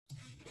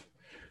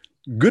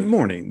Good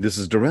morning. This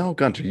is Darrell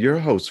Gunter, your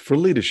host for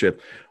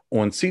Leadership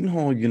on Seton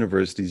Hall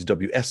University's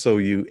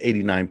WSOU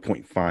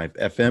 89.5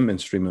 FM and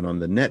streaming on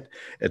the net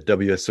at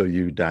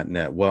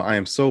WSOU.net. Well, I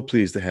am so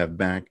pleased to have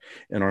back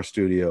in our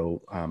studio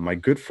my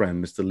good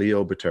friend, Mr.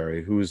 Leo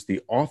Bottary, who is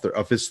the author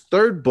of his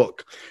third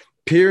book,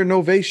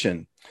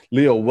 Peernovation.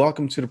 Leo,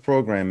 welcome to the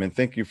program, and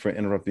thank you for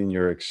interrupting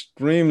your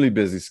extremely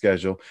busy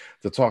schedule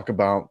to talk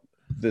about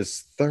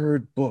this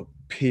third book,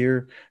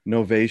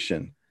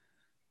 Peernovation.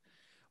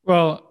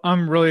 Well,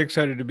 I'm really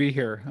excited to be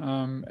here.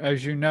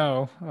 As you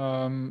know,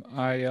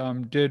 I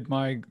did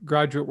my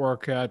graduate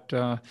work at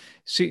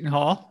Seton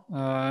Hall.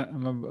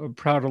 I'm a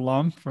proud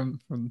alum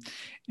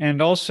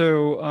and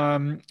also,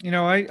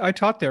 I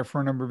taught there for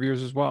a number of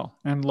years as well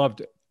and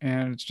loved it.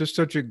 And it's just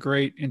such a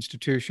great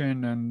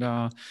institution, and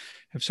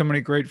have so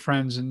many great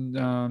friends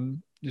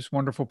and just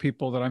wonderful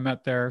people that I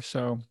met there.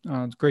 So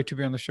it's great to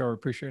be on the show. I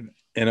appreciate it.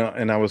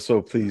 And I was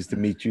so pleased to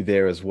meet you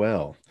there as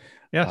well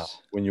Yes.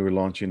 when you were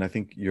launching, I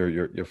think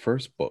your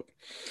first book.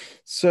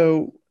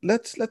 So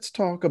let's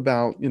talk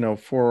about,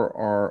 for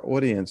our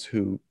audience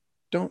who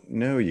don't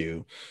know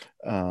you,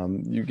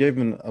 you gave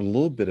them a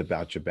little bit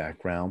about your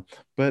background,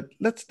 but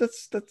let's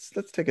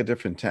take a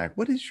different tack.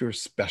 What is your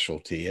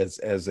specialty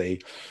as a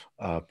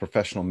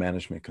professional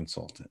management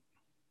consultant?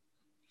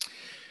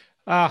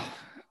 Ah,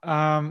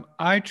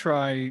 I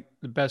try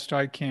the best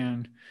I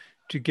can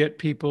to get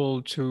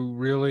people to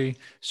really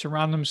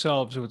surround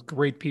themselves with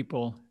great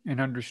people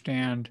and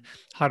understand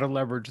how to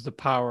leverage the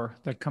power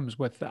that comes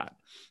with that.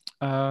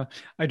 Uh,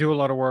 I do a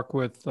lot of work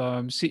with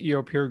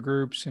CEO peer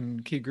groups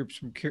and key groups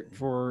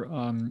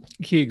for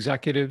key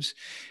executives.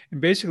 And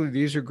basically,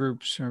 these are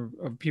groups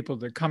of people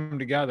that come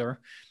together.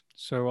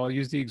 So I'll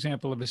use the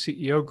example of a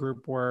CEO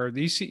group where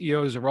these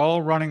CEOs are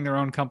all running their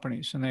own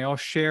companies and they all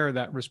share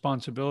that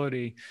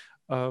responsibility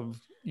of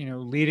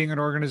leading an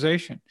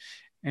organization.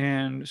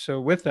 And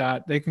so with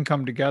that, they can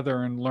come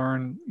together and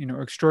learn,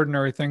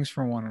 extraordinary things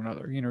from one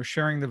another,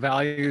 sharing the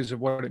values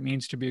of what it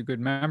means to be a good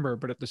member,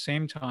 but at the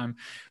same time,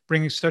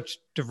 bringing such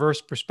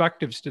diverse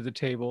perspectives to the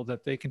table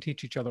that they can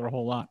teach each other a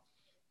whole lot.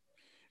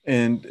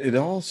 And it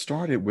all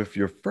started with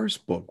your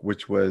first book,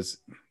 which was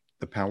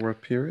The Power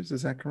of Peers.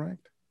 Is that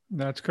correct?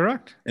 That's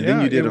correct. And then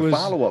Yeah, you it did a was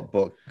follow-up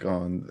book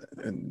on,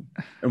 and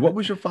what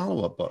was your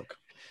follow-up book?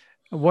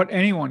 what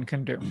anyone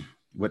can do.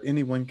 What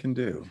anyone can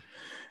do.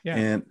 Yeah,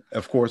 And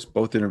of course,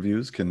 both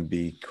interviews can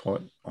be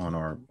caught on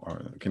our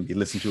can be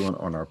listened to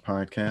on our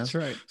that's podcast.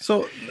 right.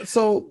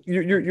 So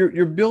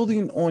you're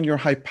building on your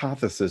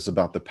hypothesis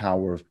about the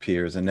power of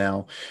peers and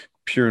now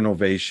pure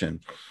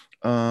innovation.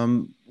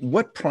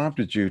 What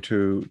prompted you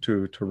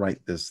to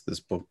write this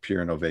book,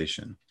 Pure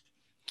Innovation?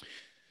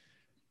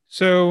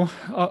 So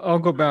I'll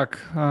go back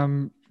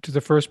to the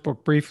first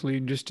book briefly,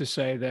 just to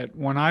say that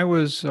when I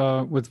was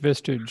with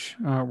Vistage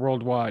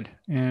worldwide,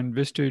 and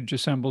Vistage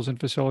assembles and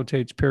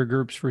facilitates peer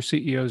groups for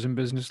CEOs and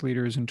business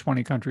leaders in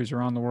 20 countries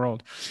around the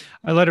world,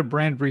 I led a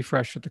brand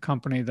refresh at the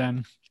company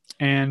then.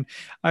 And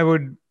I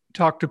would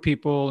talk to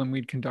people and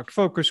we'd conduct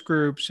focus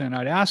groups, and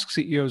I'd ask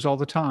CEOs all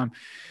the time,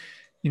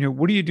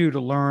 what do you do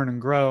to learn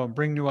and grow and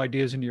bring new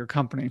ideas into your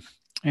company?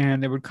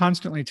 And they would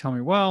constantly tell me,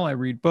 well, I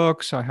read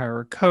books, I hire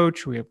a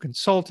coach, we have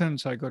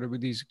consultants, I go to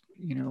these,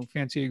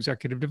 fancy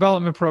executive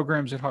development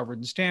programs at Harvard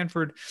and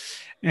Stanford.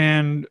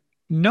 And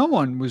no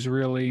one was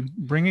really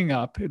bringing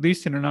up, at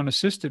least in an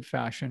unassisted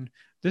fashion,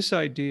 this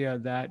idea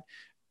that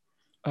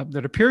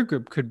a peer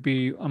group could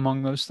be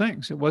among those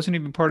things. It wasn't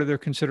even part of their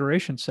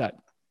consideration set.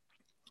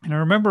 And I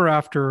remember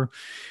after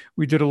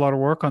we did a lot of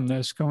work on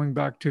this, going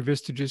back to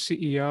Vistage's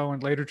CEO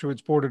and later to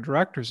its board of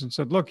directors and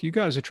said, look, you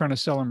guys are trying to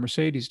sell a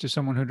Mercedes to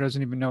someone who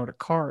doesn't even know what a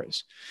car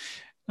is.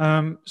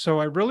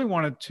 So I really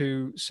wanted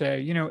to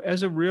say,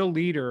 as a real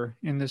leader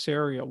in this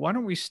area, why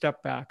don't we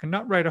step back and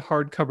not write a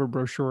hardcover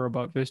brochure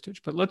about Vistage,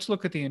 but let's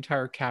look at the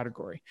entire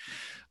category.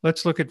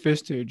 Let's look at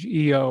Vistage,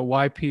 EO,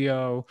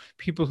 YPO,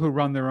 people who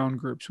run their own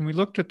groups. And we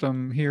looked at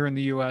them here in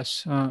the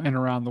US and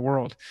around the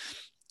world.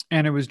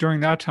 And it was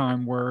during that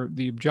time where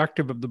the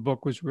objective of the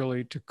book was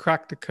really to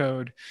crack the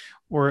code,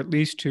 or at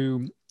least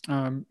to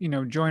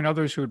join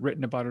others who had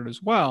written about it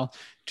as well,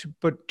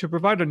 but to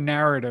provide a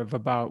narrative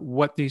about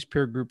what these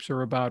peer groups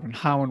are about and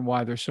how and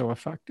why they're so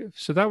effective.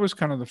 So that was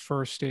kind of the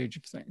first stage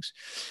of things.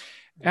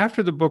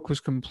 After the book was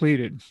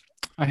completed,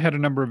 I had a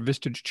number of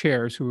Vistage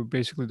chairs who were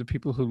basically the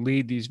people who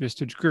lead these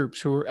Vistage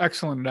groups, who were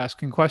excellent at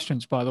asking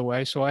questions, by the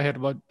way. So I had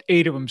about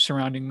 8 of them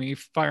surrounding me,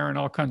 firing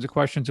all kinds of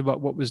questions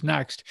about what was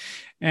next.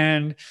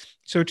 And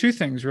so two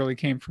things really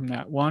came from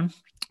that. One,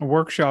 a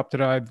workshop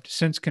that I've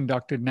since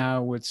conducted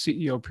now with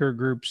CEO peer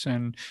groups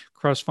and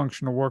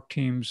cross-functional work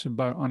teams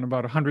about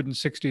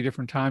 160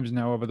 different times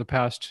now over the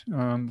past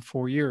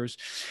 4 years,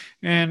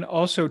 and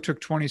also took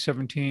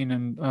 2017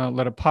 and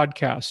led a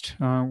podcast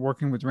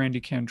working with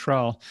Randy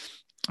Cantrell.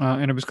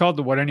 And it was called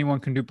the What Anyone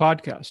Can Do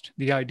podcast.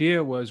 The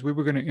idea was we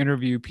were going to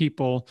interview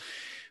people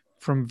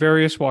from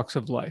various walks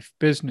of life,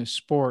 business,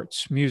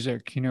 sports,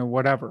 music,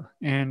 whatever.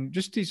 And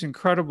just these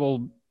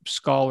incredible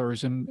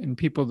scholars and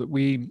people that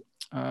we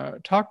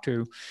talked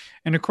to.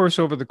 And of course,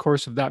 over the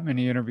course of that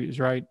many interviews,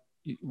 right?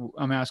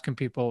 I'm asking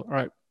people, all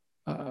right,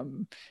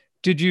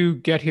 did you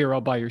get here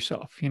all by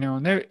yourself?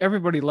 And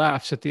everybody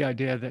laughs at the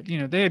idea that,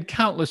 they had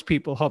countless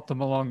people help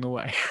them along the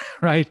way,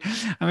 right?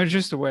 I mean, it's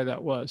just the way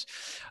that was.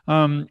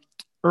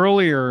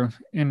 Earlier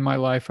in my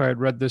life, I had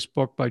read this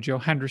book by Joe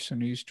Henderson,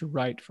 who used to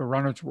write for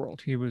Runner's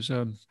World. He was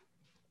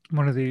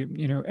one of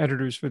the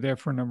editors for there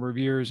for a number of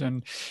years,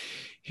 and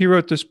he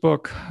wrote this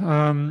book.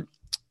 And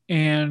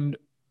in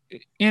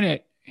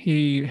it,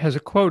 he has a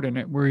quote in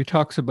it where he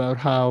talks about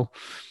how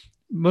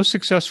most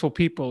successful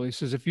people, he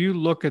says, if you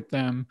look at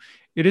them,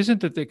 it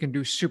isn't that they can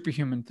do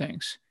superhuman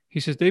things. He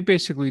says they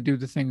basically do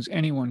the things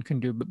anyone can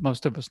do, but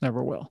most of us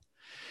never will.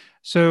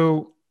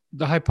 So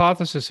the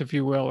hypothesis, if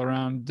you will,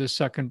 around this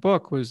second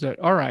book was that,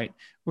 all right,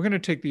 we're going to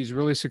take these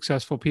really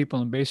successful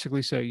people and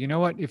basically say, you know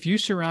what, if you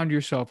surround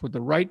yourself with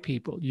the right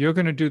people, you're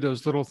going to do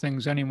those little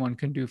things anyone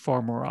can do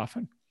far more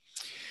often.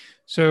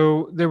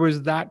 So there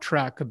was that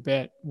track a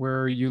bit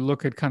where you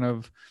look at kind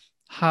of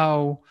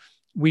how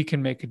we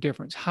can make a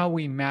difference, how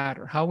we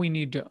matter, how we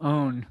need to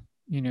own,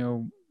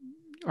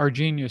 our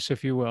genius,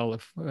 if you will,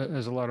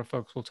 as a lot of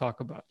folks will talk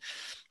about.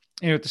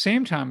 At the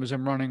same time as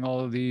I'm running all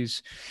of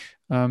these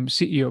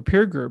CEO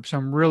peer groups,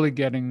 I'm really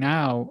getting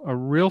now a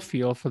real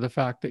feel for the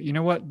fact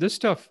that, this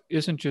stuff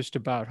isn't just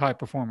about high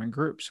performing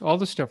groups. All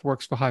this stuff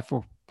works for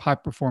high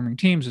performing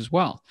teams as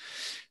well.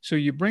 So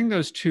you bring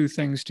those two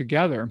things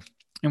together,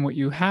 and what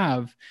you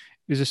have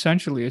is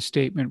essentially a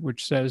statement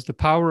which says the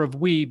power of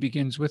we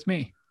begins with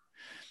me.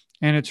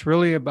 And it's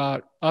really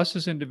about us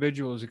as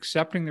individuals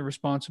accepting the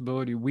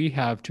responsibility we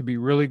have to be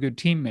really good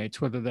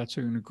teammates, whether that's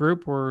in a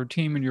group or a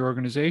team in your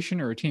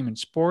organization or a team in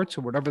sports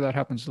or whatever that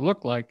happens to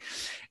look like.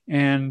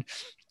 And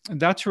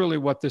that's really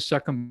what this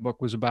second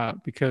book was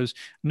about, because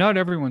not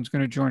everyone's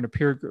going to join a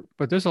peer group,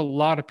 but there's a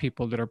lot of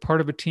people that are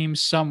part of a team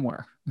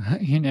somewhere,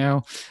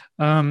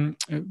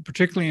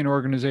 particularly in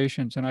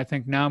organizations. And I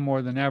think now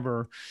more than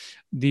ever,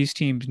 these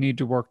teams need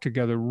to work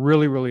together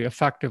really, really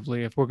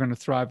effectively if we're going to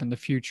thrive in the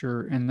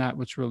future. And that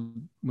was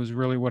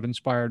really what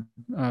inspired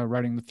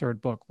writing the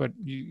third book. But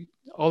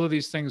all of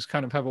these things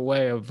kind of have a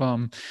way of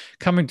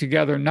coming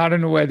together, not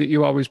in a way that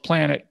you always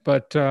plan it,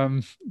 but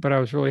I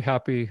was really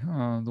happy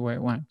the way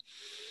it went.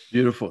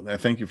 Beautiful.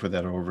 Thank you for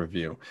that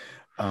overview.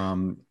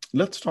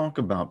 Let's talk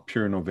about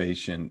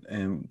Peernovation,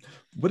 and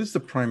what is the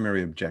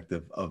primary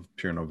objective of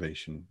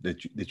Peernovation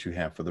that you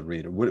have for the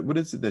reader? What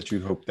is it that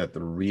you hope that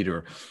the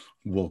reader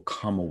will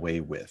come away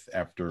with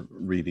after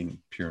reading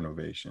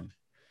Peernovation?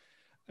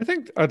 I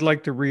think I'd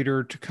like the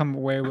reader to come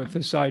away with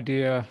this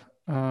idea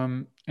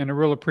and a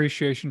real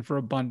appreciation for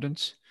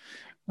abundance.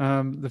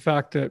 The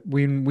fact that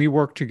when we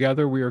work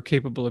together, we are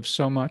capable of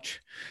so much.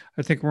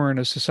 I think we're in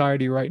a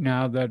society right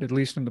now that, at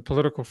least on the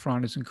political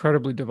front, is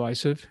incredibly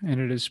divisive,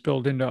 and it has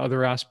spilled into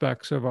other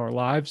aspects of our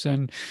lives.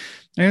 And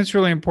it's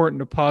really important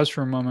to pause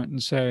for a moment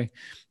and say,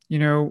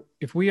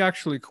 if we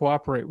actually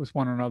cooperate with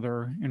one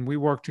another and we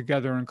work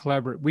together and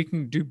collaborate, we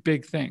can do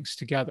big things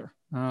together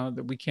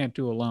that we can't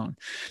do alone.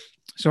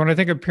 So when I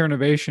think of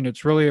Peernovation,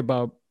 it's really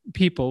about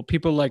people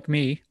like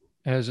me,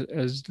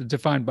 as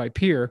defined by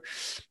peer,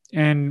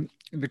 and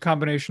the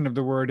combination of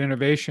the word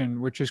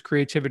innovation, which is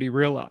creativity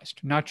realized,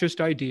 not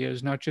just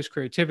ideas, not just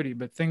creativity,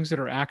 but things that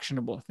are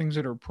actionable, things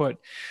that are put,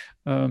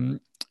 to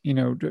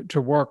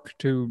work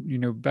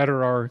to,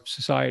 better our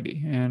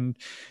society. And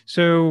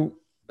so,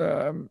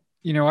 I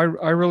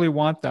really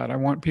want that. I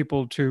want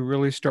people to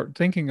really start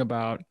thinking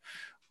about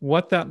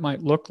what that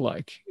might look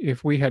like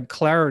if we had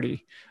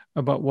clarity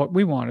about what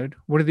we wanted,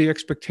 what are the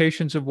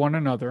expectations of one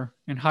another,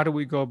 and how do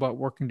we go about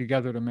working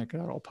together to make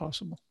that all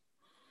possible.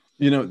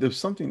 There's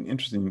something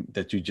interesting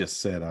that you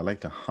just said. I'd like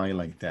to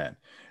highlight that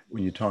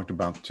when you talked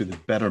about to the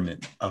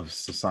betterment of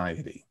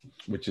society,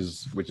 which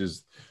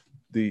is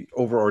the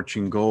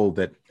overarching goal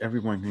that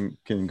everyone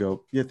can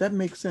go, yeah, that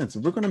makes sense.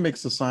 If we're going to make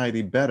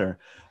society better,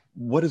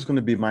 what is going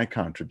to be my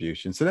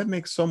contribution? So that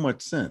makes so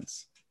much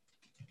sense.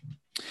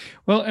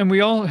 Well, and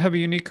we all have a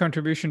unique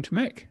contribution to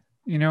make,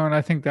 and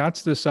I think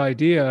that's this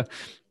idea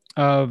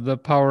of the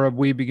power of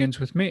we begins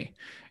with me,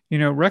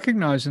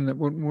 recognizing that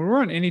when we're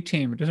on any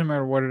team, it doesn't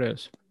matter what it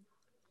is.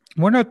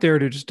 We're not there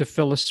to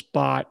fill a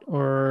spot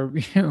or,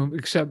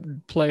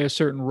 except play a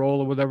certain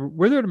role or whatever.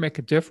 We're there to make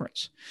a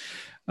difference.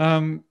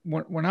 When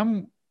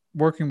I'm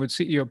working with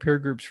CEO peer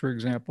groups, for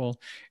example,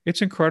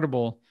 it's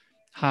incredible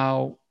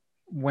how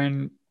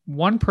when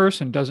one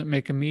person doesn't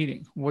make a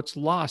meeting, what's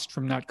lost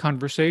from that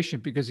conversation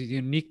because of the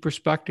unique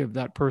perspective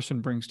that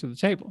person brings to the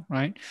table,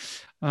 right?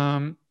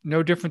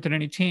 No different than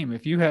any team.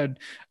 If you had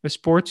a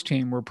sports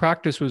team where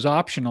practice was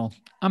optional,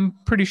 I'm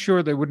pretty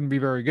sure they wouldn't be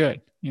very good,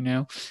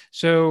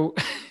 So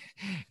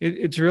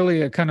it's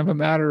really a kind of a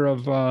matter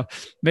of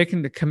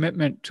making the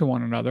commitment to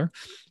one another,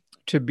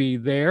 to be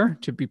there,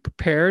 to be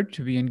prepared,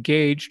 to be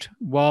engaged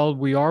while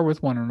we are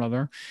with one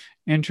another,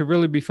 and to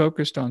really be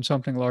focused on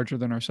something larger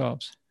than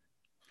ourselves.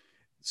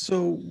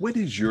 So what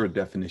is your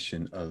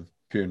definition of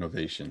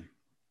Peernovation?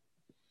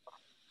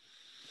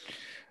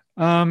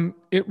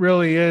 It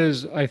really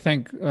is, I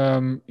think,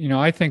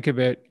 I think of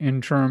it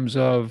in terms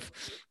of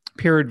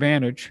peer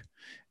advantage.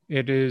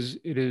 It is,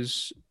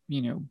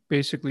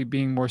 basically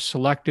being more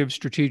selective,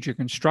 strategic,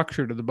 and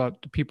structured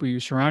about the people you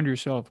surround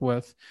yourself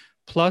with,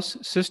 plus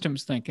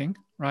systems thinking,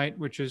 right?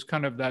 Which is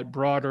kind of that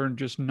broader and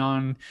just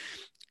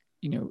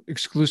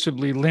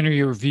exclusively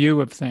linear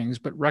view of things,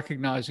 but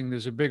recognizing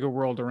there's a bigger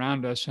world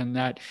around us, and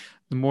that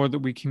the more that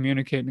we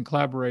communicate and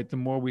collaborate, the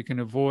more we can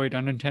avoid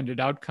unintended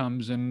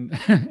outcomes and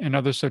and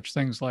other such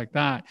things like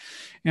that.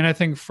 And I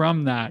think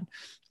from that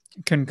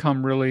can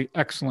come really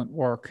excellent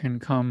work,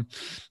 and come,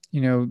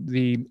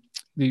 the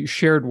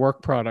shared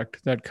work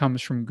product that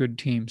comes from good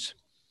teams.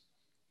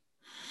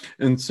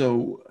 And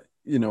so,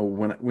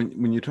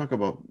 when you talk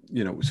about,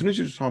 as soon as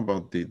you talk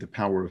about the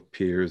power of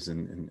peers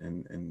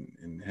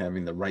and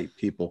having the right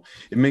people,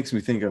 it makes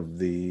me think of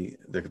the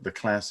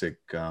classic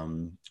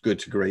Good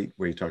to Great,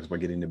 where he talks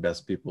about getting the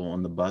best people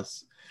on the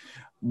bus.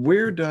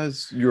 Where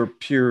does your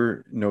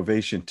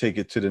Peernovation take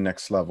it to the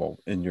next level,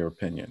 in your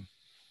opinion?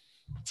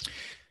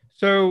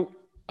 So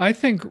I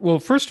think, well,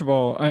 first of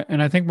all,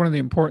 and I think one of the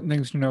important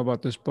things to know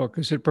about this book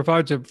is it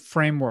provides a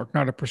framework,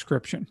 not a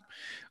prescription,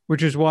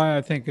 which is why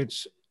I think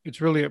it's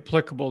really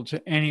applicable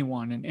to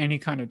anyone in any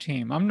kind of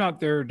team. I'm not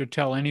there to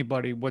tell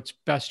anybody what's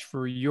best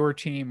for your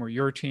team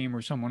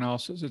or someone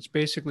else's. It's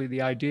basically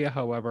the idea,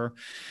 however,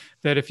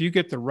 that if you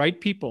get the right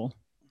people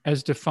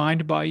as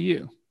defined by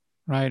you,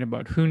 right,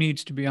 about who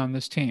needs to be on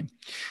this team,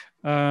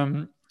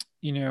 that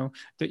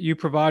you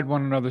provide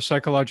one another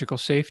psychological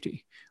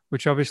safety,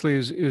 which obviously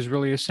is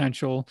really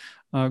essential.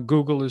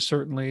 Google has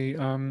certainly,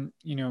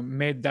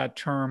 made that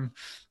term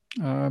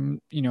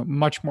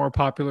much more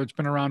popular. It's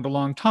been around a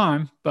long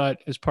time,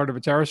 but as part of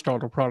its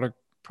Aristotle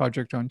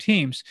project on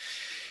teams,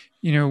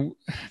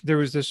 there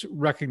was this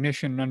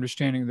recognition and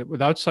understanding that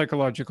without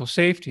psychological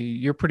safety,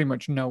 you're pretty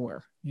much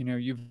nowhere.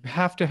 You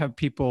have to have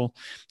people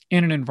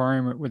in an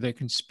environment where they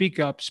can speak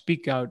up,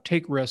 speak out,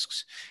 take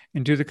risks,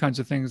 and do the kinds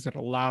of things that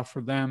allow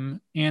for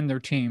them and their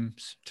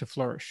teams to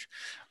flourish.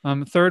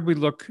 Third, we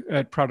look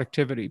at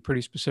productivity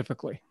pretty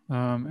specifically,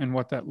 and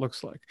what that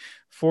looks like.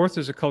 Fourth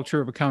is a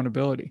culture of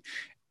accountability.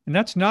 And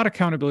that's not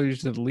accountability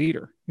to the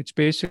leader. It's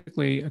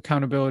basically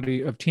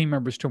accountability of team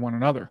members to one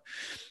another.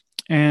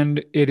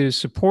 And it is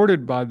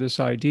supported by this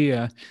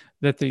idea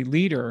that the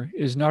leader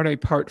is not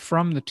apart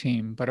from the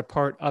team, but a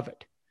part of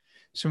it.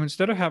 So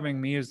instead of having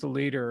me as the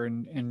leader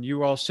and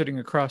you all sitting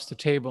across the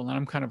table and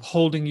I'm kind of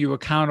holding you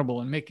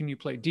accountable and making you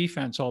play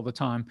defense all the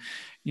time,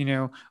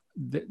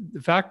 the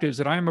fact is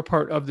that I am a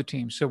part of the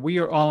team. So we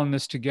are all in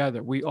this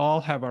together. We all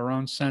have our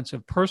own sense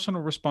of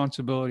personal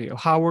responsibility of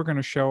how we're going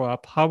to show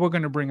up, how we're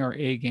going to bring our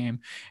A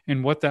game,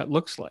 and what that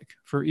looks like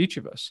for each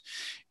of us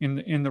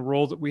in the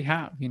role that we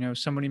have.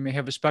 Somebody may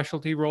have a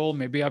specialty role.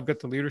 Maybe I've got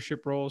the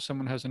leadership role.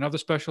 Someone has another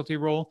specialty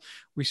role.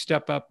 We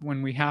step up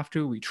when we have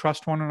to. We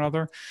trust one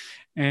another.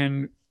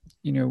 And,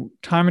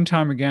 time and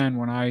time again,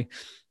 when I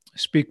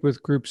speak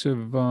with groups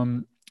of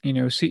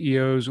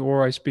CEOs,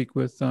 or I speak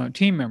with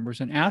team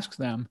members and ask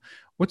them,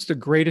 what's the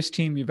greatest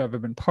team you've ever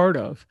been part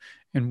of?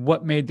 And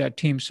what made that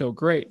team so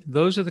great?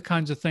 Those are the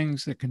kinds of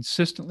things that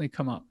consistently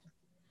come up.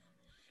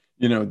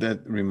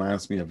 That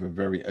reminds me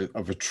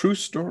of a true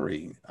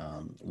story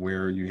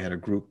where you had a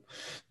group,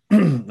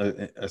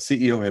 a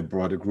CEO had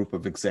brought a group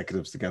of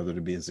executives together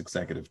to be his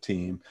executive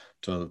team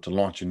to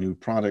launch a new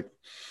product.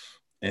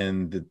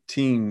 And the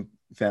team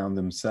found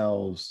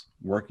themselves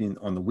working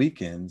on the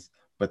weekends,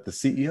 but the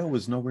CEO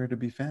was nowhere to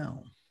be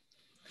found.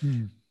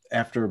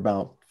 After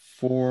about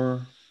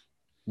 4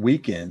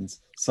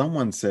 weekends,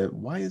 someone said,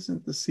 "Why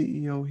isn't the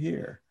CEO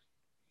here?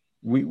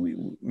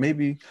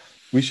 Maybe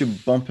we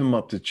should bump him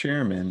up to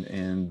chairman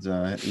and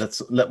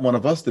let's let one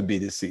of us to be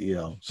the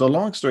CEO." So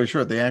long story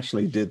short, they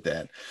actually did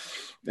that.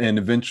 And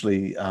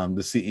eventually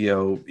the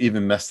CEO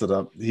even messed it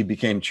up. He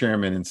became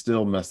chairman and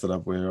still messed it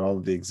up, where all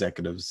of the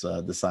executives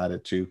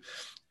decided to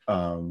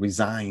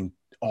resign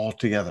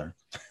altogether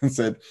and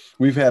said,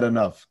 "We've had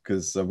enough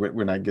because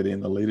we're not getting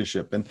the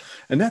leadership." And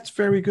that's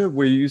very good,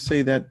 where you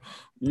say that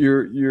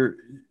you're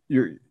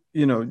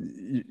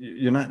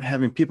not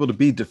having people to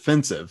be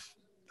defensive.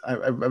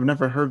 I've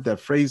never heard that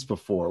phrase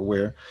before,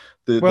 where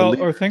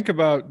or think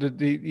about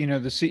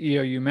the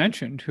CEO you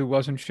mentioned, who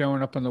wasn't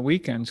showing up on the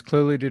weekends,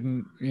 clearly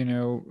didn't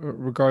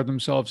regard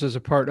themselves as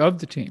a part of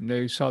the team.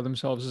 They saw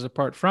themselves as a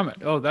part from it.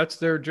 Oh, that's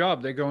their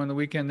job. They go on the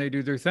weekend, they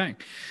do their thing.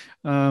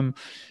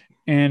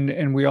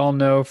 And we all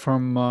know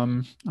from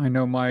I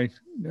know my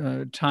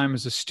time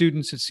as a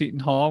student at Seton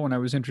Hall, when I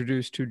was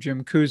introduced to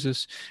Jim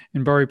Kouzes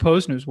and Barry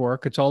Posner's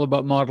work, it's all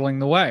about modeling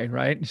the way,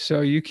 right?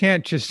 So you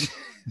can't just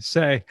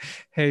say,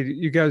 "Hey,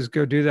 you guys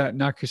go do that,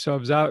 knock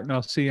yourselves out, and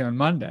I'll see you on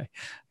Monday."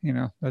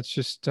 That's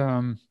just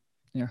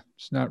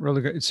it's not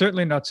really good. It's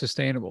certainly not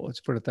sustainable. Let's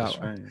put it that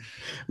way. Right.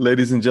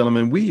 Ladies and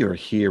gentlemen, we are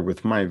here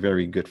with my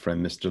very good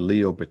friend, Mr.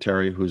 Leo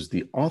Bottary, who's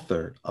the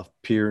author of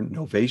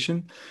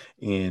Peernovation.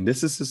 And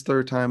this is his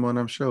third time on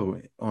our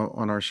show.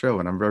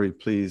 And I'm very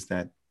pleased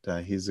that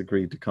he's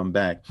agreed to come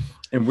back.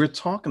 And we're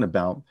talking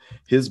about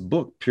his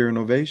book,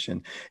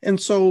 Peernovation. And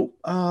so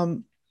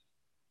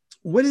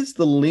what is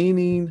the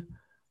leaning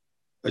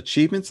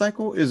achievement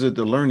cycle? Is it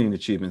the learning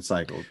achievement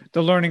cycle?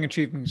 The learning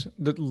achievements,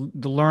 the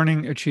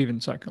learning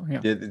achievement cycle.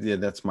 Yeah. Yeah,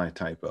 that's my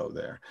typo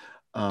there.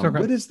 It's okay.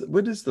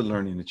 What is the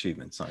learning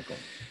achievement cycle?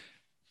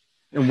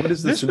 And what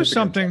is the This was significance of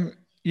something,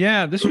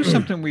 yeah, this was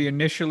something we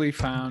initially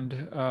found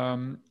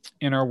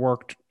in our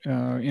work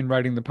in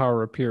writing The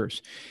Power of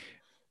Peers.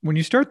 When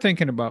you start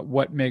thinking about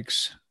what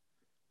makes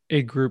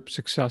a group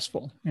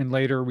successful, and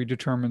later we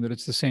determined that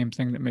it's the same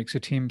thing that makes a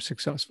team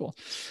successful.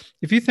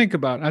 If you think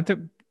about, I think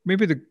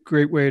maybe the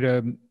great way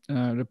to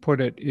put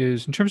it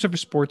is in terms of a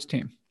sports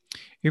team.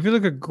 If you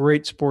look at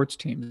great sports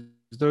teams,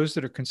 those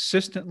that are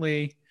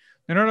consistently,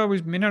 they not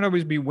always may not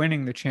always be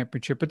winning the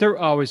championship, but they're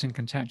always in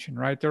contention,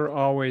 right? They're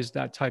always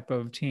that type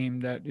of team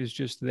that is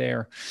just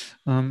there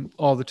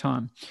all the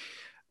time.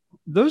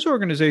 Those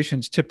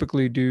organizations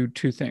typically do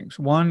two things.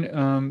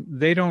 One,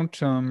 they don't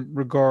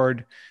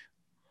regard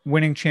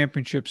winning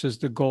championships as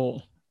the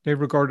goal; they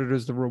regard it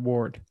as the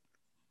reward.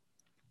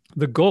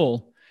 The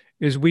goal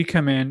is we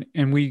come in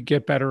and we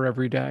get better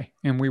every day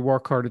and we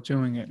work hard at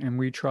doing it and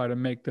we try to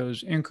make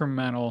those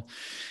incremental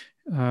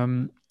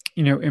um,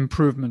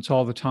 improvements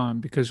all the time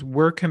because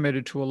we're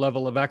committed to a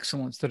level of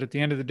excellence that at the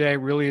end of the day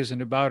really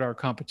isn't about our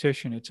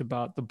competition. It's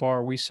about the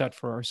bar we set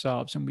for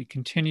ourselves, and we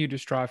continue to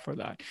strive for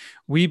that.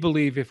 We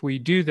believe if we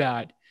do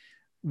that,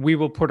 we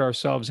will put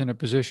ourselves in a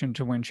position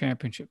to win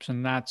championships.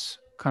 And that's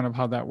kind of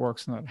how that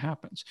works and that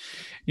happens.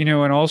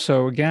 And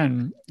also,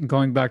 again,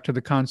 going back to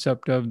the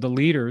concept of the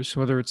leaders,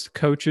 whether it's the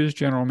coaches,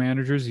 general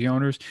managers, the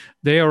owners,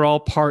 they are all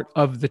part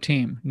of the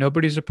team.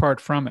 Nobody's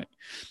apart from it.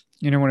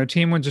 When a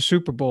team wins a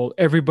Super Bowl,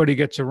 everybody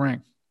gets a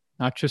ring,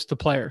 not just the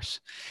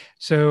players.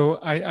 So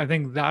I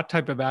think that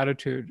type of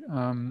attitude,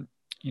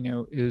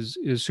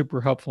 is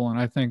super helpful. And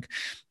I think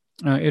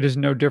it is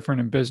no different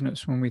in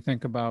business when we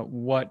think about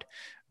what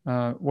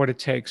it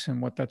takes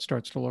and what that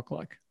starts to look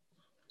like.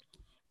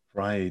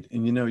 right?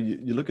 And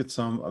you look at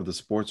some of the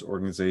sports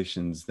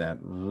organizations that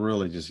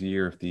really just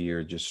year after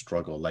year just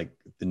struggle, like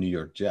the New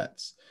York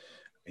Jets.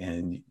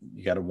 And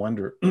you got to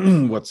wonder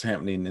what's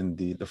happening in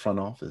the front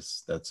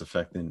office that's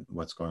affecting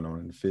what's going on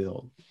in the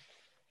field.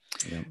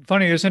 Yeah.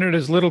 Funny, isn't it?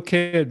 As little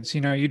kids,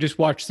 you just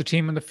watch the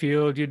team in the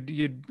field,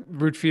 you'd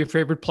root for your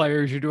favorite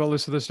players, you do all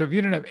this other stuff.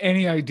 You didn't have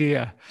any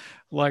idea,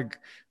 like,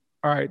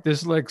 all right,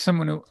 there's like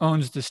someone who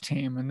owns this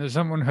team, and there's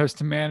someone who has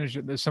to manage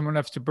it. There's someone who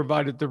has to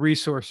provide it the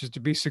resources to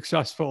be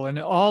successful, and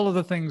all of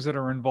the things that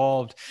are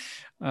involved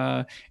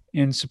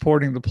in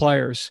supporting the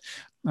players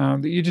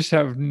that you just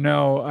have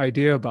no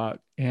idea about.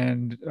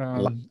 And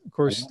of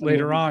course,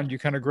 later on, you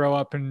kind of grow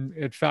up and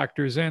it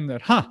factors in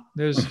that,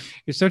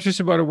 it's not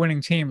just about a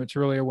winning team. It's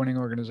really a winning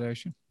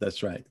organization.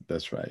 That's right.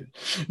 That's right.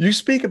 You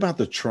speak about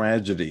the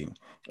tragedy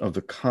of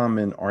the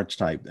common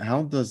archetype.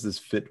 How does this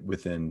fit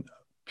within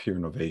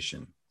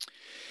Peernovation?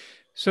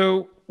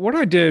 So what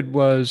I did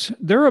was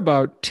there are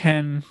about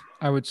 10,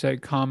 I would say,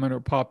 common or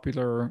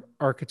popular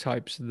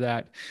archetypes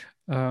that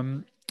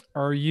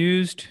are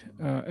used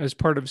as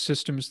part of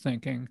systems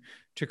thinking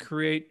to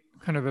create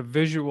kind of a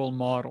visual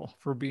model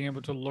for being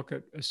able to look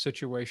at a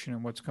situation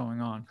and what's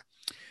going on.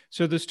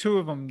 So there's two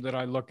of them that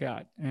I look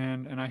at,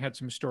 and I had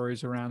some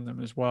stories around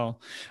them as well.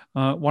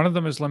 One of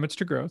them is limits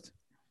to growth.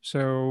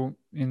 So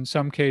in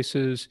some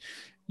cases,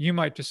 you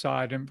might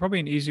decide, and probably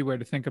an easy way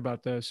to think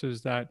about this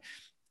is that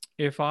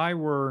if I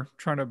were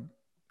trying to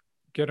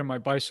get on my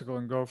bicycle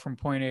and go from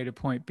point A to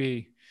point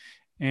B,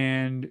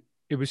 and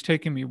it was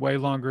taking me way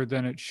longer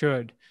than it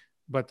should,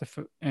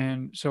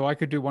 and so I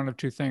could do one of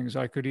two things.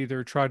 I could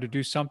either try to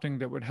do something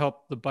that would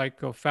help the bike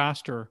go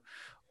faster,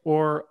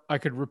 or I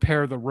could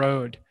repair the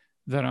road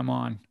that I'm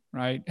on,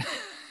 right?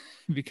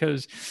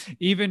 Because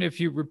even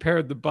if you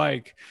repaired the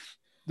bike,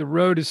 the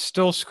road is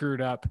still screwed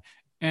up,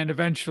 and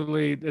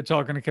eventually it's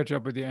all going to catch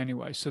up with you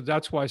anyway. So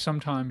that's why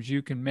sometimes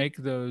you can make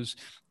those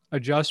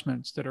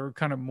adjustments that are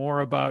kind of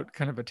more about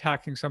kind of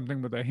attacking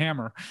something with a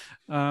hammer.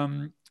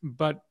 And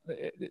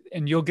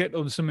you'll get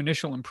some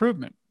initial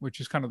improvement, which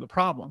is kind of the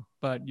problem,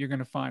 but you're going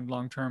to find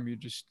long-term,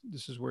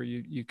 this is where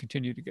you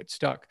continue to get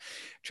stuck.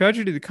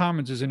 Tragedy of the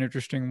Commons is an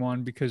interesting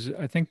one because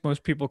I think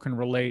most people can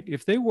relate.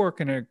 If they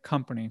work in a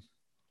company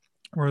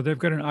where they've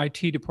got an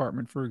IT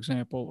department, for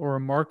example, or a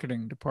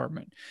marketing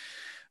department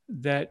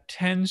that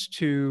tends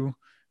to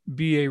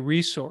be a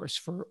resource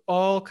for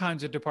all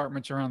kinds of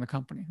departments around the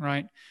company,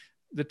 right?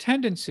 The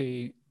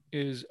tendency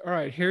is, all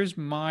right, here's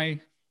my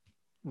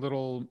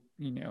little,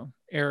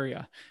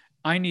 area.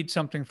 I need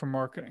something for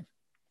marketing.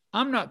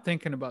 I'm not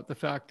thinking about the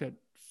fact that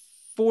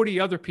 40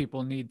 other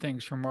people need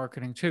things for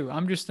marketing too.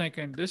 I'm just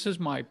thinking, this is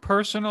my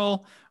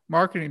personal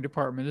marketing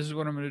department. This is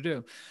what I'm going to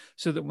do.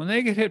 So that when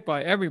they get hit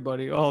by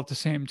everybody all at the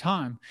same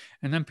time,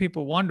 and then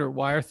people wonder,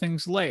 why are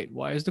things late?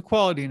 Why is the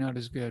quality not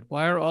as good?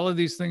 Why are all of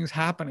these things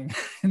happening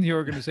in the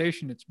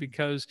organization? It's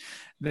because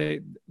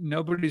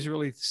nobody's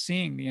really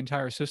seeing the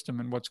entire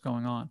system and what's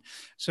going on.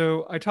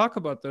 So I talk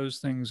about those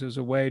things as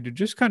a way to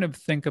just kind of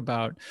think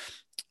about,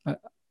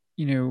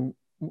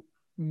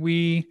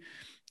 we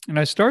And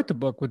I start the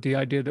book with the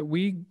idea that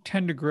we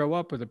tend to grow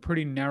up with a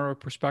pretty narrow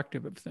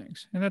perspective of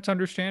things. And that's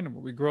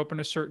understandable. We grow up in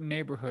a certain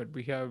neighborhood.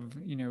 We have,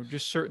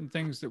 just certain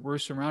things that we're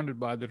surrounded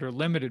by that are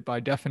limited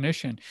by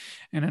definition.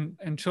 And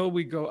until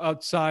we go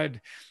outside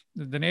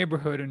the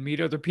neighborhood and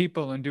meet other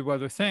people and do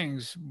other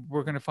things,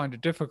 we're going to find it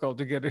difficult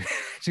to get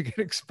to get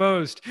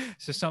exposed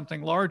to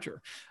something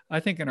larger. I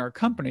think in our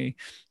company,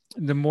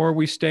 the more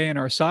we stay in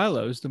our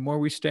silos, the more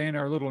we stay in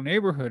our little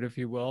neighborhood, if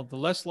you will, the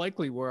less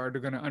likely we are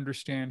to going to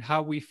understand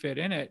how we fit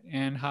in it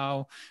and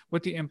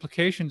what the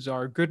implications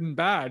are, good and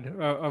bad,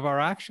 of our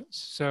actions.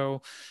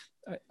 So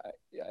I,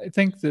 I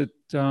think that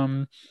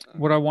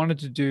what I wanted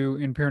to do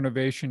in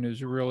Peernovation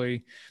is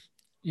really,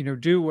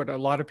 do what a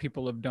lot of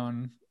people have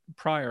done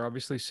prior.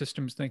 Obviously,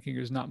 systems thinking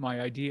is not my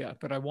idea,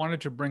 but I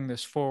wanted to bring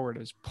this forward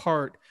as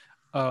part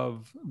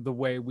of the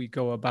way we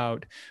go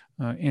about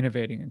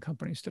innovating in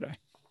companies today.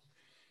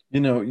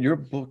 Your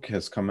book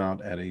has come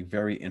out at a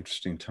very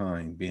interesting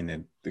time, being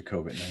in the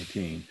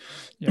COVID-19.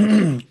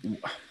 Yes.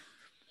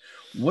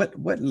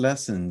 What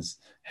lessons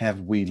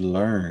have we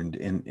learned,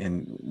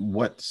 and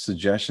what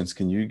suggestions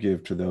can you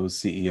give to those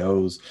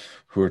CEOs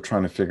who are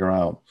trying to figure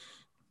out,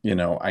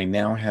 I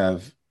now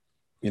have,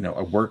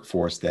 a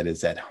workforce that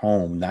is at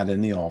home, not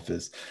in the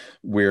office,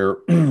 where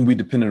we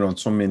depended on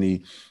so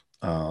many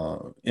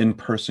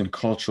in-person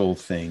cultural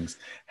things.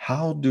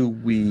 How do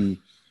we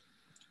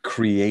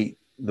create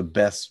the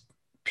best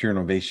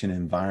Peernovation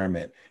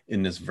environment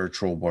in this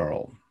virtual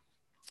world?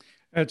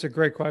 That's a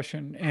great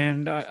question.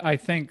 And I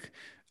think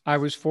I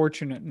was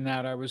fortunate in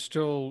that I was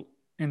still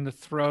in the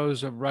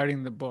throes of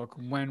writing the book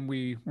when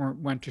we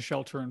went to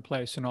shelter in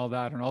place and all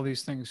that. And all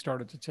these things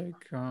started to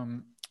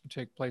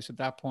take place at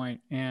that point.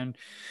 And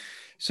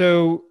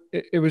so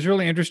it was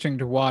really interesting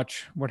to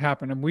watch what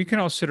happened. And we can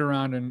all sit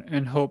around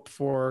and hope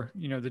for,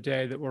 the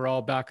day that we're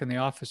all back in the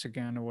office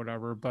again or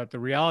whatever. But the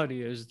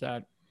reality is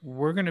that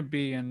we're going to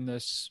be in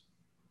this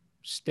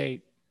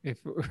state, if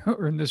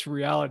or in this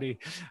reality,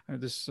 or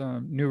this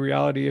new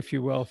reality, if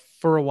you will,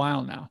 for a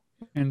while now.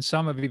 And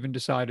some have even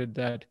decided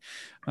that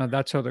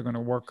that's how they're going to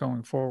work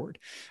going forward.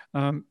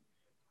 Um,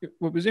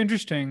 what was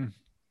interesting,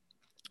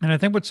 and I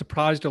think what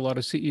surprised a lot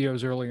of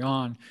CEOs early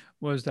on,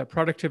 was that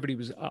productivity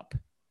was up.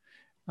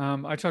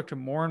 I talked to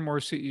more and more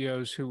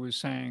CEOs who was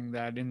saying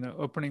that in the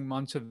opening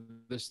months of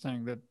this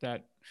thing,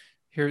 that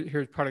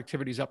here's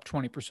productivity is up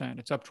 20%,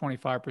 it's up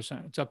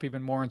 25%, it's up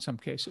even more in some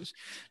cases.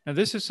 Now,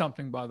 this is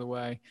something, by the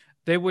way,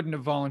 they wouldn't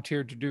have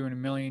volunteered to do in a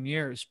million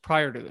years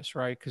prior to this,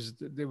 right? Because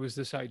there was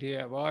this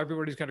idea of, well,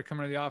 everybody's got to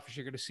come into the office.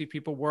 You're going to see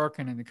people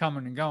working and they're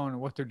coming and going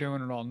and what they're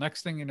doing and all.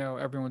 Next thing you know,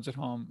 everyone's at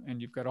home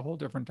and you've got a whole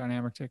different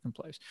dynamic taking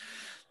place.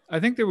 I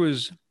think there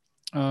was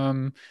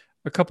a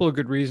couple of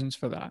good reasons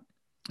for that.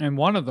 And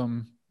one of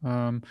them,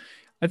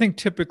 I think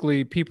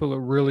typically people are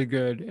really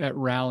good at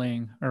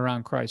rallying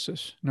around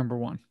crisis, number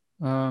one.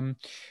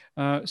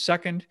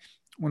 Second,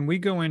 when we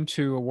go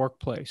into a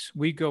workplace,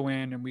 we go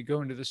in and we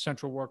go into the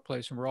central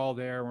workplace and we're all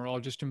there and we're all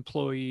just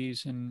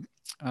employees. And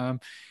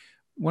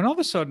when all of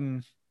a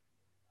sudden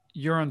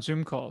you're on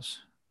Zoom calls,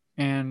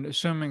 and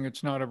assuming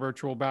it's not a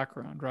virtual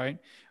background, right?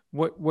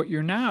 What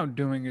you're now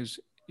doing is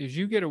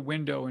you get a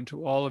window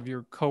into all of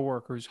your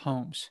coworkers'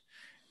 homes.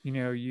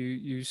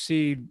 You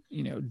see,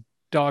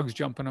 dogs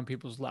jumping on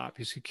people's lap.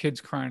 You see kids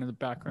crying in the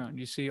background.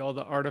 You see all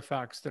the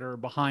artifacts that are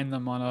behind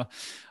them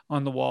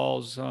on the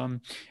walls,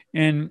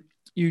 and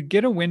you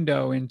get a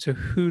window into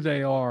who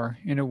they are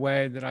in a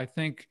way that I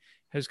think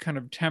has kind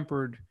of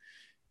tempered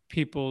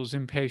people's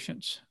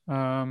impatience.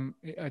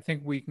 I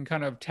think we can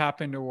kind of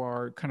tap into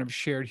our kind of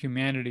shared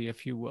humanity,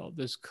 if you will,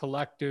 this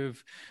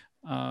collective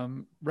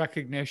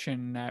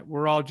recognition that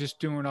we're all just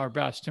doing our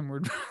best, and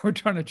we're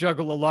trying to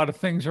juggle a lot of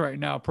things right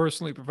now,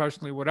 personally,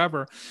 professionally,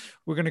 whatever.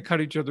 We're going to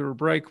cut each other a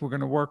break. We're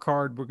going to work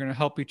hard. We're going to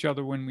help each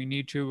other when we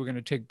need to. We're going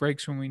to take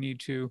breaks when we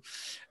need to.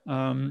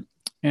 And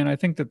I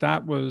think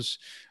that was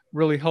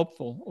really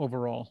helpful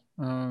overall,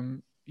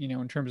 in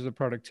terms of the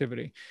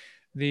productivity.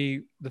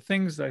 The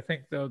things that I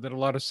think, though, that a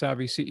lot of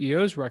savvy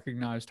CEOs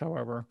recognized,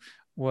 however,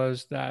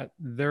 was that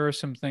there are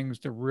some things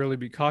to really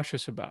be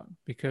cautious about,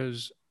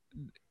 because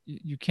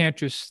you can't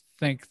just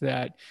think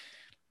that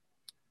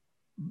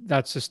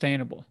that's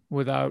sustainable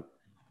without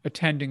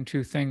attending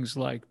to things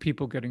like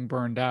people getting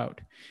burned out,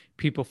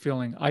 people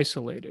feeling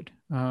isolated,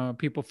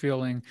 people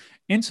feeling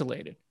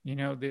insulated.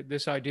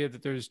 This idea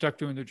that they're stuck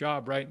doing their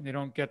job, right? And they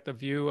don't get the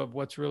view of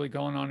what's really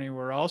going on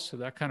anywhere else. So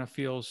that kind of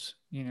feels,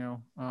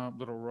 a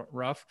little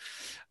rough.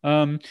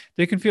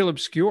 They can feel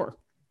obscure.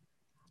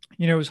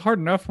 It's hard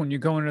enough when you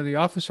go into the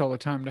office all the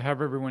time to have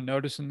everyone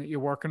noticing that you're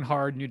working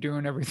hard and you're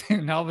doing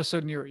everything. And all of a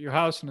sudden you're at your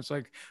house and it's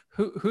like,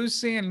 who's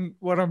seeing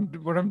what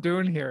I'm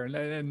doing here?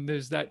 And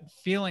there's that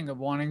feeling of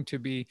wanting to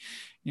be,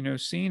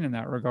 seen in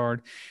that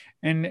regard.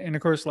 And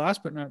of course,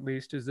 last but not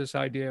least is this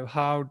idea of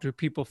how do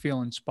people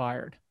feel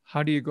inspired?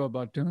 How do you go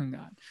about doing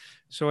that?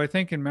 So I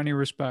think in many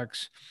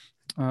respects,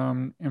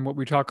 and what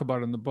we talk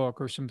about in the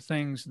book are some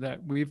things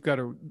that we've got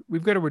to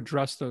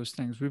address those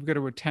things. We've got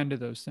to attend to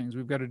those things.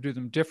 We've got to do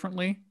them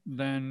differently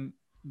than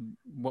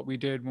what we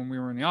did when we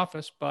were in the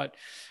office, but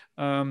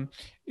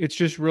it's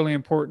just really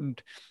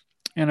important.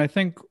 And I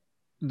think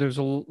there's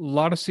a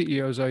lot of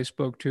CEOs I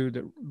spoke to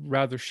that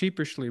rather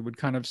sheepishly would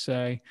kind of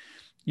say,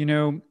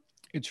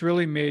 it's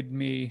really made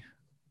me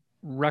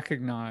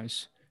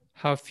recognize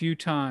how few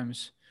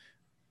times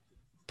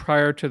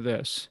prior to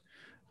this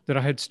that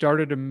I had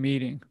started a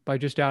meeting by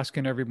just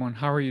asking everyone,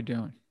 how are you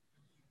doing?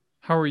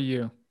 How are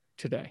you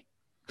today?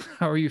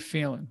 How are you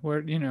feeling?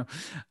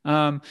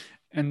 Um,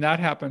 and that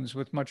happens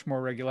with much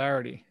more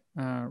regularity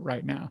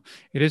right now.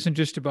 It isn't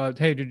just about,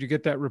 hey, did you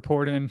get that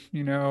report in,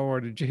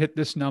 or did you hit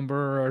this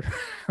number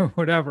or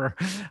whatever.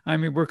 I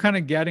mean, we're kind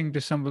of getting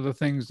to some of the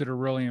things that are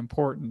really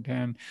important.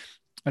 And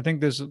I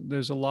think there's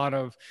a lot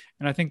of,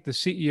 and I think the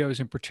CEOs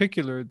in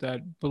particular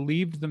that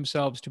believed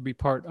themselves to be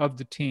part of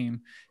the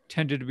team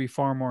tended to be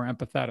far more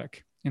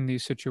empathetic in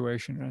these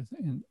situations,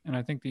 and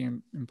I think the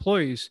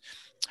employees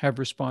have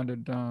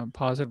responded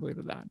positively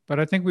to that. But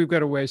I think we've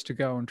got a ways to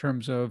go in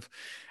terms of,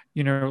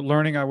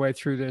 learning our way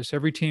through this.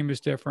 Every team is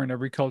different,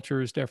 every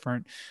culture is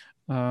different,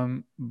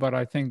 but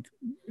I think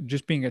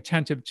just being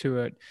attentive to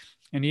it,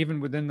 and even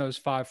within those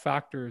 5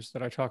 factors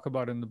that I talk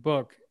about in the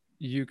book,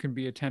 you can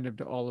be attentive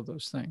to all of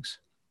those things.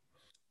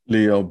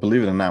 Leo,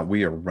 believe it or not,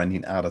 we are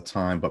running out of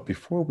time. But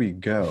before we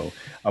go,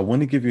 I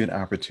want to give you an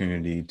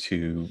opportunity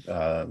to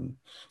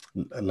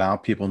allow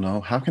people know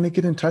how can they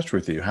get in touch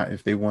with you, how,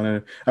 if they want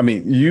to. I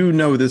mean, you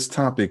know this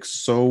topic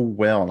so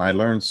well, and I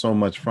learned so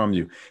much from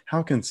you.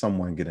 How can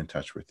someone get in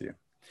touch with you?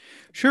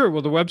 Sure.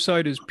 Well, the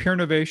website is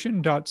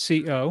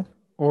peernovation.co,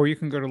 or you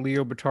can go to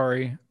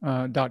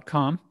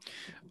leobottary.com.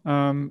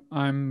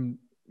 I'm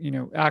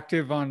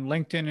active on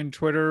LinkedIn and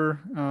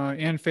Twitter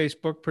and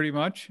Facebook pretty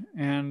much,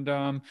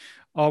 and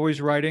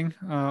always writing,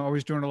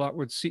 always doing a lot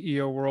with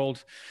CEO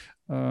World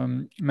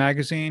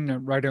magazine,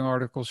 writing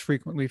articles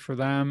frequently for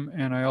them.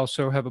 And I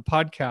also have a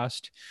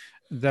podcast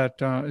that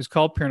is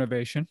called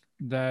Peernovation,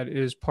 that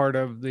is part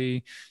of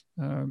the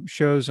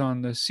shows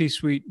on the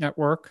C-Suite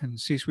network and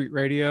C-Suite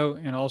radio,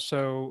 and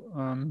also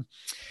on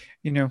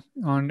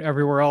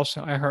everywhere else,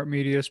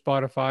 iHeartMedia,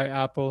 Spotify,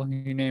 Apple,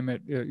 you name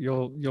it,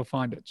 you'll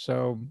find it.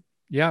 So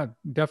yeah,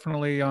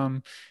 definitely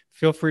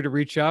feel free to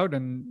reach out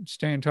and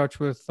stay in touch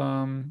with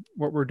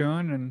what we're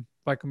doing. And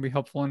if I can be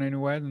helpful in any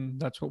way, then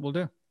that's what we'll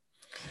do.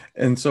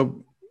 And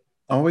so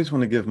I always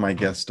want to give my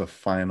guests the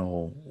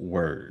final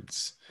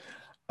words.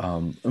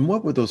 And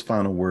what were those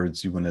final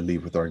words you want to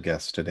leave with our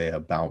guests today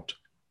about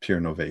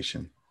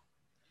Peernovation?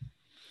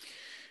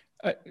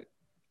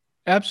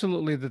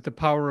 Absolutely, that the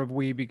power of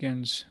we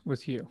begins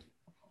with you.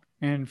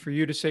 And for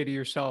you to say to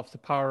yourself, the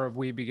power of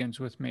we begins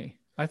with me.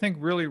 I think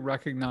really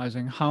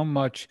recognizing how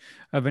much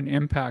of an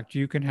impact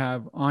you can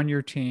have on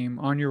your team,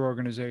 on your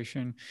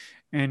organization,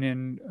 and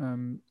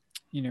in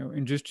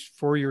just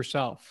for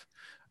yourself,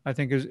 I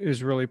think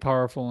is really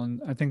powerful.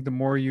 And I think the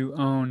more you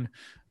own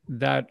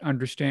that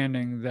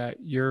understanding that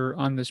you're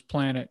on this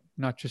planet,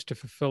 not just to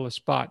fulfill a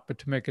spot, but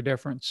to make a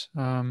difference,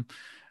 I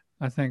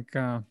think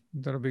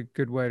that'll be a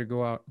good way to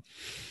go out.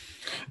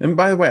 And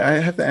by the way, I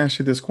have to ask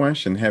you this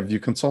question. Have you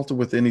consulted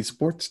with any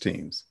sports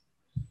teams?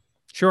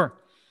 Sure.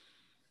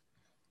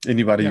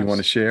 Anybody you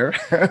want to Yes.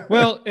 share?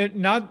 Well,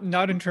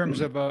 not in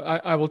terms of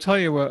I will tell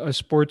you a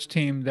sports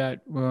team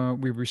that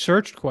we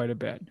researched quite a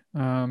bit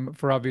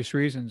for obvious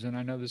reasons, and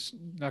I know this is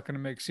not going to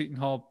make Seton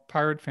Hall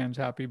Pirate fans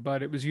happy,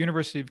 but it was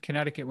University of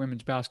Connecticut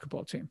women's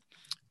basketball team,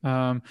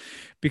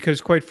 because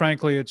quite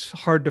frankly, it's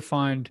hard to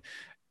find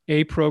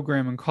a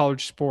program in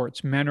college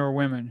sports, men or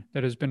women,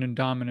 that has been as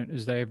dominant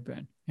as they've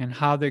been, and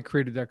how they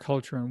created that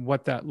culture and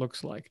what that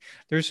looks like.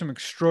 There's some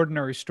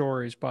extraordinary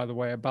stories, by the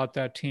way, about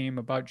that team,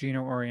 about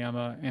Gino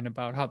Auriemma, and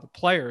about how the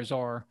players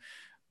are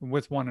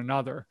with one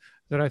another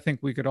that I think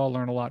we could all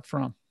learn a lot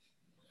from.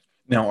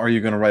 Now, are you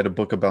going to write a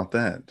book about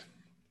that?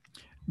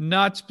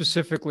 Not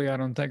specifically, I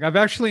don't think. I've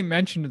actually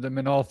mentioned them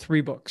in all 3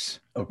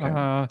 books.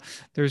 Okay.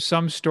 There's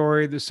some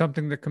story, there's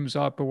something that comes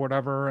up or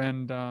whatever,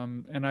 and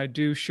I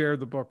do share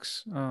the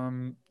books,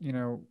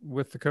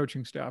 with the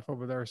coaching staff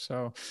over there.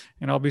 So,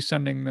 and I'll be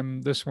sending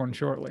them this one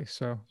shortly.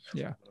 So,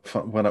 yeah.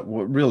 What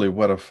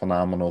a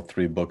phenomenal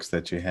 3 books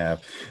that you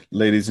have.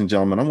 Ladies and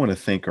gentlemen, I want to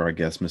thank our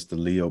guest, Mr.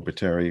 Leo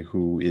Bottary,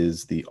 who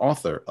is the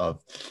author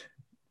of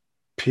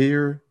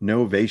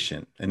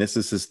Peernovation, and this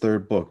is his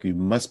 3rd book. You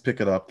must pick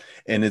it up,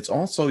 and it's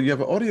also, you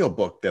have an audio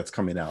book that's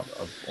coming out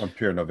on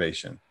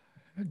Peernovation.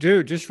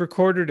 Dude, just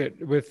recorded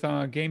it with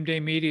Game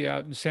Day Media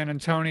out in San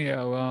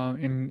Antonio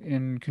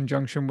in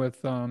conjunction with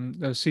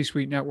the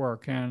C-Suite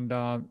Network, and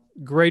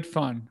great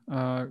fun,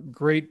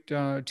 great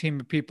team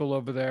of people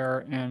over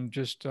there, and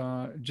just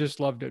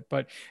loved it.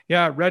 But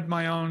yeah, read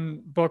my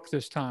own book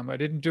this time. I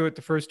didn't do it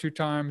the first 2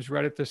 times.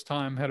 Read it this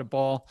time. Had a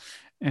ball.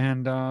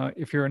 And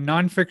if you're a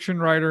nonfiction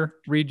writer,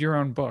 read your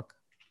own book.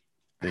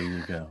 There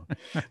you go.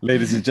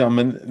 Ladies and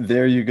gentlemen,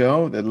 there you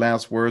go. The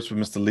last words from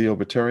Mr. Leo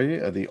Bottary,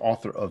 the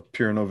author of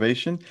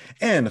Peernovation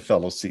and a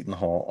fellow Seton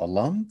Hall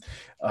alum.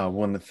 I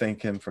want to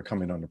thank him for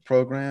coming on the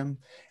program.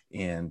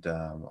 And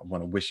I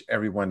want to wish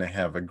everyone to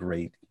have a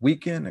great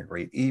weekend, a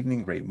great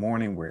evening, great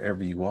morning,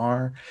 wherever you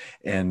are.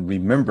 And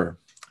remember,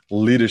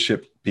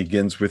 Leadership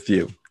begins with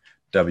you.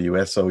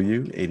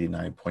 WSOU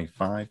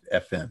 89.5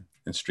 FM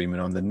and streaming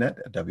on the net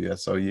at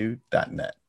WSOU.net.